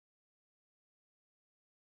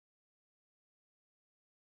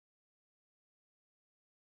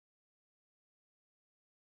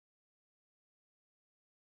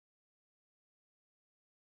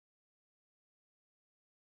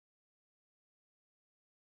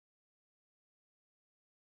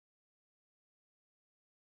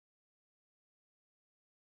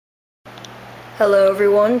Hello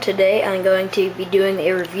everyone, today I'm going to be doing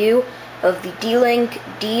a review of the D-Link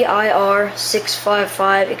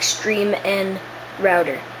DIR-655 Extreme N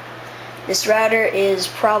router. This router is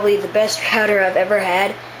probably the best router I've ever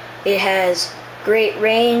had. It has great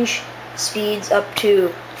range, speeds up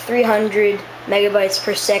to 300 megabytes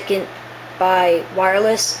per second by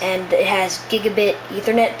wireless, and it has gigabit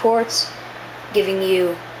Ethernet ports, giving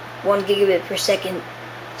you 1 gigabit per second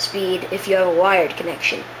speed if you have a wired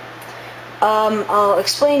connection. I'll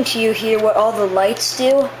explain to you here what all the lights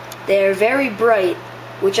do. They're very bright,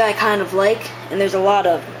 which I kind of like, and there's a lot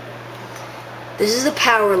of them. This is the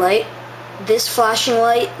power light. This flashing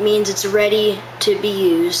light means it's ready to be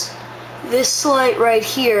used. This light right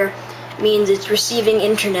here means it's receiving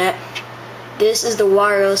internet. This is the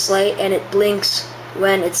wireless light, and it blinks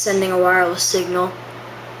when it's sending a wireless signal,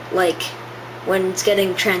 like when it's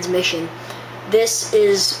getting transmission. This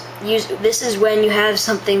is when you have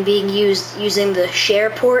something being used using the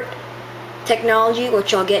share port technology,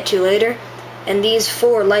 which I'll get to later. And these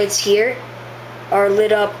 4 lights here are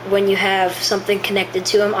lit up when you have something connected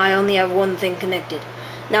to them. I only have one thing connected.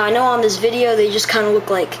 Now I know on this video they just kind of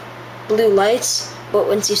look like blue lights, but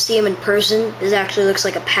once you see them in person, this actually looks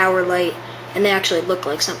like a power light, and they actually look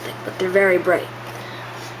like something, but they're very bright.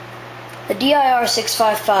 The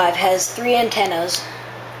DIR-655 has 3 antennas,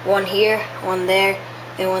 one here, one there,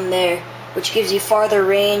 and one there, which gives you farther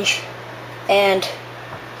range and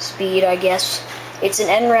speed, I guess. It's an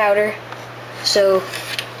N router, so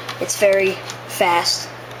it's very fast.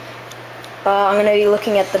 I'm going to be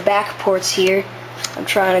looking at the back ports here. I'm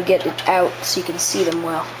trying to get it out so you can see them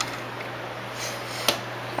well.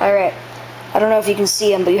 Alright, I don't know if you can see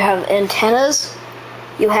them, but you have antennas,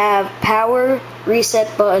 you have power, reset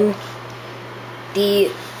button,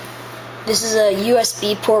 this is a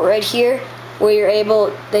USB port right here, where you're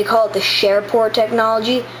able, they call it the share port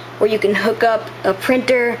technology, where you can hook up a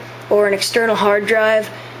printer or an external hard drive,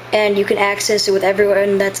 and you can access it with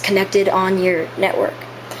everyone that's connected on your network.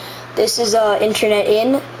 This is internet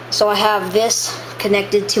in, so I have this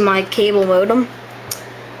connected to my cable modem,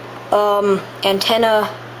 antenna,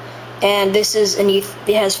 and this is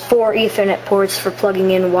it has 4 Ethernet ports for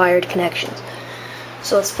plugging in wired connections.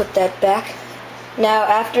 So let's put that back. Now,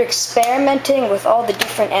 after experimenting with all the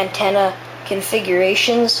different antenna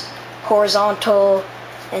configurations, horizontal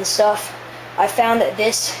and stuff, I found that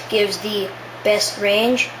this gives the best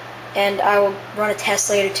range, and I will run a test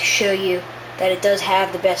later to show you that it does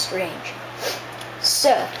have the best range.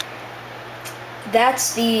 So,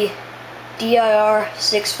 that's the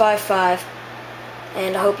DIR-655,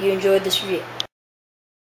 and I hope you enjoyed this review.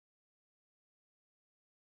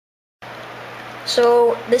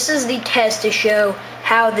 So this is the test to show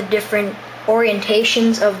how the different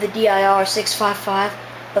orientations of the DIR-655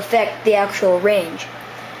 affect the actual range.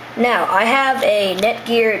 Now, I have a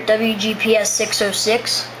Netgear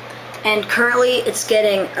WGPS606, and currently it's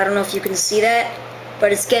getting, I don't know if you can see that,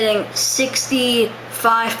 but it's getting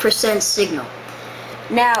 65% signal.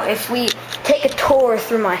 Now, if we take a tour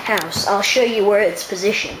through my house, I'll show you where it's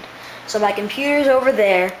positioned. So my computer's over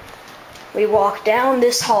there. We walk down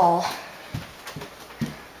this hall,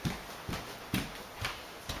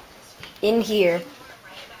 in here,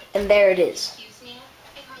 and there it is.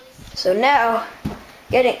 So now,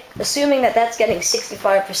 assuming that that's getting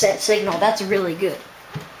 65% signal, that's really good.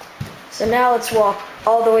 So now let's walk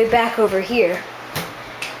all the way back over here,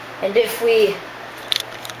 and if we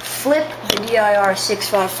flip the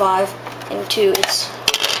DIR-655 into its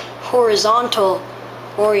horizontal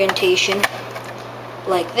orientation,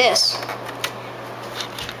 like this,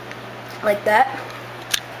 like that,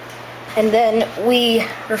 and then we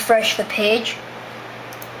refresh the page,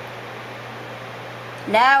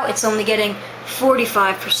 now it's only getting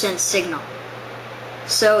 45% signal.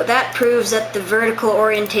 So that proves that the vertical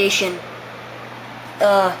orientation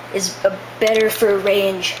is better for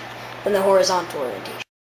range than the horizontal orientation.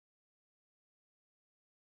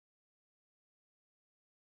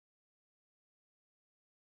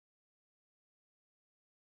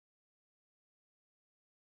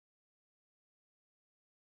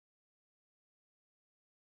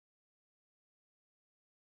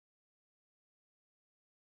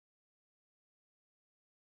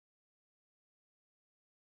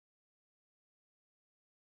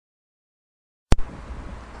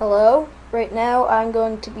 Hello, right now I'm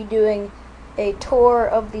going to be doing a tour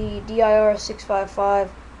of the DIR-655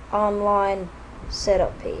 online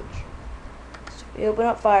setup page. So we open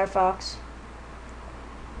up Firefox,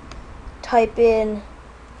 type in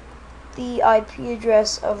the IP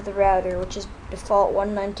address of the router, which is default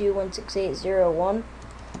 192.168.0.1,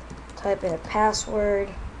 type in a password,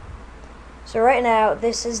 So right now,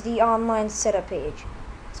 this is the online setup page.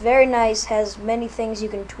 It's very nice, has many things you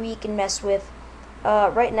can tweak and mess with.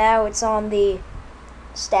 Right now, it's on the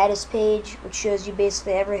status page, which shows you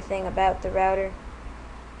basically everything about the router.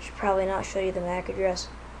 Should probably not show you the MAC address,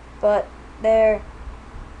 but there.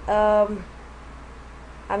 I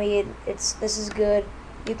mean, this is good.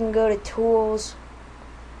 You can go to tools.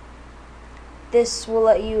 This will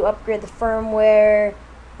let you upgrade the firmware,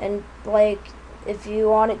 and like if you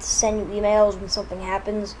want it to send you emails when something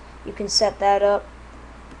happens, you can set that up.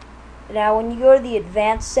 Now when you go to the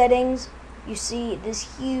advanced settings, you see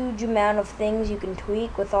this huge amount of things you can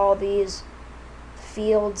tweak with all these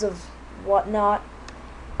fields of whatnot.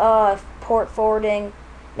 Port forwarding.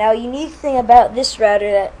 Now, a unique thing about this router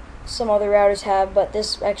that some other routers have, but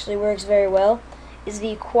this actually works very well, is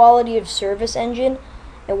the quality of service engine.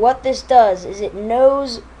 And what this does is it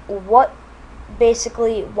knows what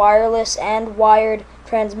basically wireless and wired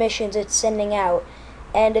transmissions it's sending out.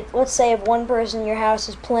 And if, let's say if one person in your house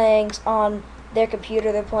is playing on their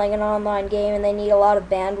computer, they're playing an online game and they need a lot of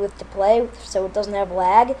bandwidth to play so it doesn't have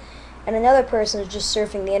lag, and another person is just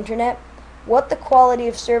surfing the internet, what the quality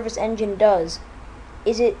of service engine does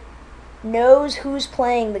is it knows who's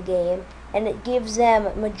playing the game and it gives them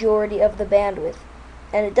a majority of the bandwidth.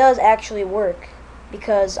 And it does actually work,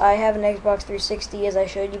 because I have an Xbox 360, as I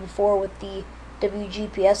showed you before, with the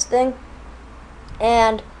WGPS thing.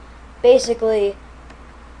 And basically,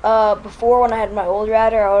 before, when I had my old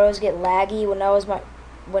router, I would always get laggy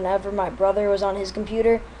whenever my brother was on his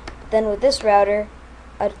computer. But then with this router,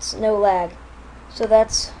 it's no lag. So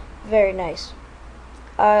that's very nice.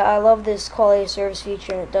 I love this quality of service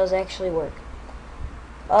feature, and it does actually work.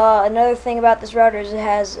 Another thing about this router is it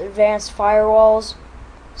has advanced firewalls,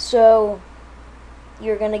 so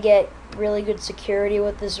you're going to get really good security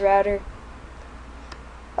with this router.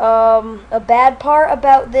 A bad part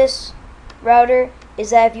about this router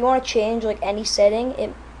is that if you want to change like any setting,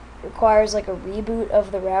 it requires like a reboot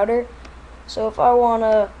of the router. So if I want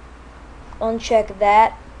to uncheck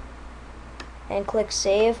that and click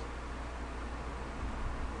save,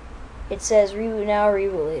 it says reboot now or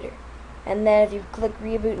reboot later. And then if you click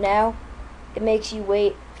reboot now, it makes you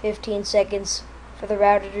wait 15 seconds for the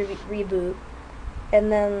router to reboot.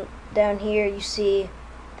 And then down here you see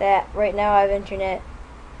that right now I have internet,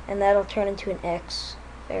 and that'll turn into an X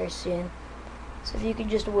very soon. So if you could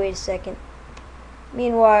just wait a second.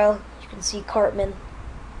 Meanwhile, you can see Cartman.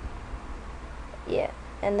 Yeah,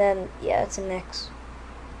 and then, yeah, it's an X.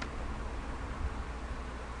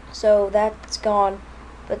 So that's gone.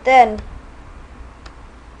 But then,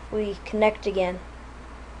 if we connect again,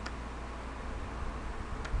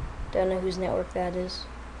 don't know whose network that is.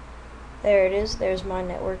 There it is, there's my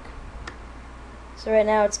network. So right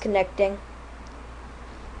now it's connecting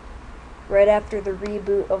right after the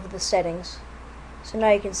reboot of the settings. So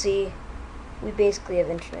now you can see we basically have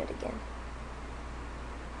internet again.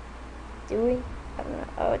 Do we? I don't know.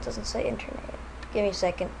 Oh, it doesn't say internet yet. Give me a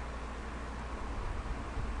second.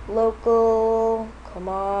 Local, come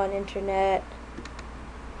on, internet.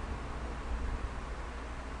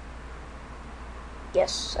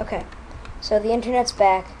 Yes, okay. So the internet's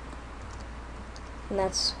back, and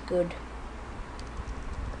that's good.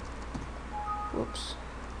 Oops.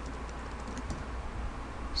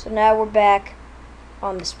 So now we're back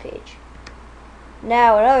on this page.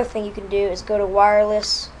 Now another thing you can do is go to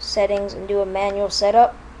wireless settings and do a manual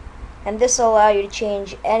setup, and this will allow you to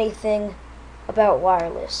change anything about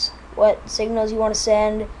wireless. What signals you want to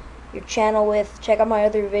send, your channel width. Check out my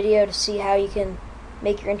other video to see how you can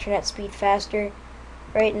make your internet speed faster.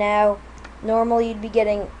 Right now, normally you'd be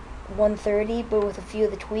getting 130, but with a few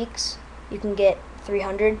of the tweaks, you can get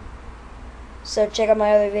 300. So check out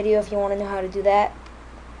my other video if you want to know how to do that.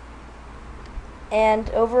 And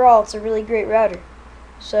overall, it's a really great router.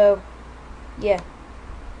 So, yeah.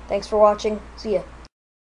 Thanks for watching. See ya.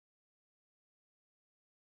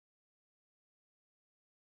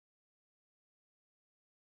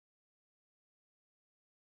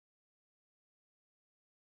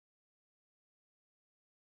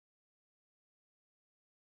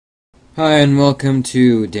 Hi and welcome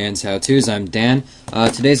to Dan's How To's. I'm Dan.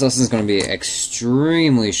 Today's lesson is going to be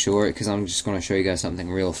extremely short because I'm just going to show you guys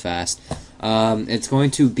something real fast. It's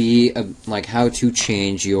going to be like how to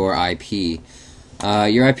change your IP.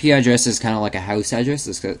 Your IP address is kind of like a house address.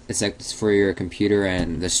 It's for your computer,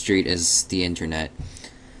 and the street is the internet.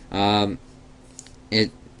 The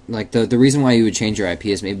reason why you would change your IP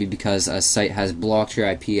is maybe because a site has blocked your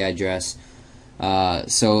IP address.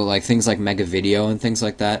 So like things like Mega Video and things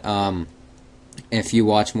like that, if you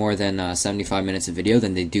watch more than 75 minutes of video,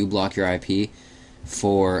 then they do block your IP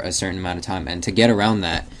for a certain amount of time. And to get around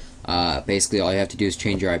that, Basically, all you have to do is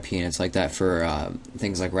change your IP, and it's like that for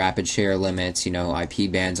things like rapid share limits,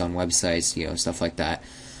 IP bans on websites, stuff like that.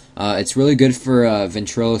 It's really good for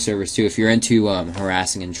Ventrilo servers too. If you're into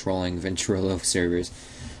harassing and trolling Ventrilo servers,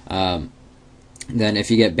 then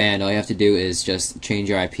if you get banned, all you have to do is just change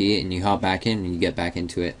your IP, and you hop back in, and you get back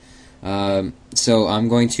into it. So I'm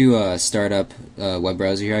going to start up a web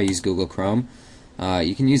browser here. I use Google Chrome.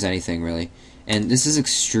 You can use anything really, and this is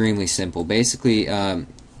extremely simple. Basically,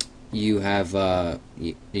 you have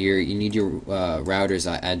you need your router's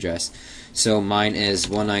address. So mine is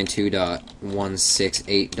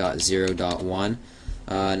 192.168.0.1,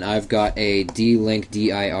 and I've got a D-Link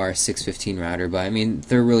DIR-655 router. But I mean,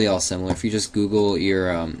 they're really all similar. If you just Google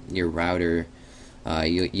your router,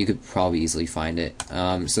 you could probably easily find it.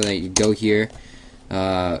 So then you go here.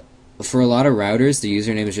 For a lot of routers, the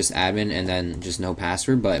username is just admin and then just no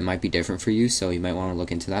password, but it might be different for you, so you might want to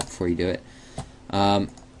look into that before you do it. And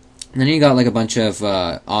then you got like a bunch of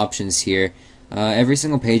options here. Every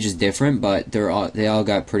single page is different, but they all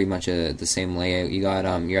got pretty much the same layout. You got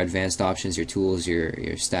your advanced options, your tools,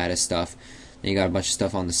 your status stuff. Then you got a bunch of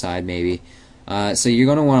stuff on the side maybe. So you're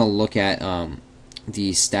going to want to look at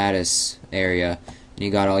the status area, and you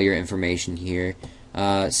got all your information here.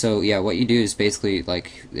 So yeah, what you do is basically,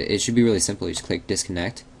 like, it should be really simple. You just click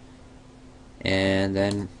disconnect, and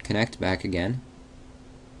then connect back again.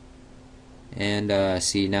 And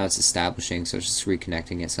see, now it's establishing, so it's just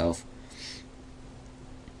reconnecting itself.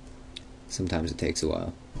 Sometimes it takes a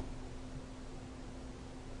while.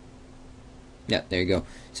 Yeah, there you go.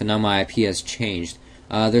 So now my IP has changed.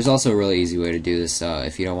 There's also a really easy way to do this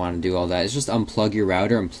if you don't want to do all that. It's just unplug your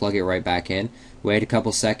router and plug it right back in. Wait a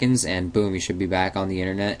couple seconds, and boom, you should be back on the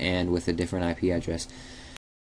internet and with a different IP address.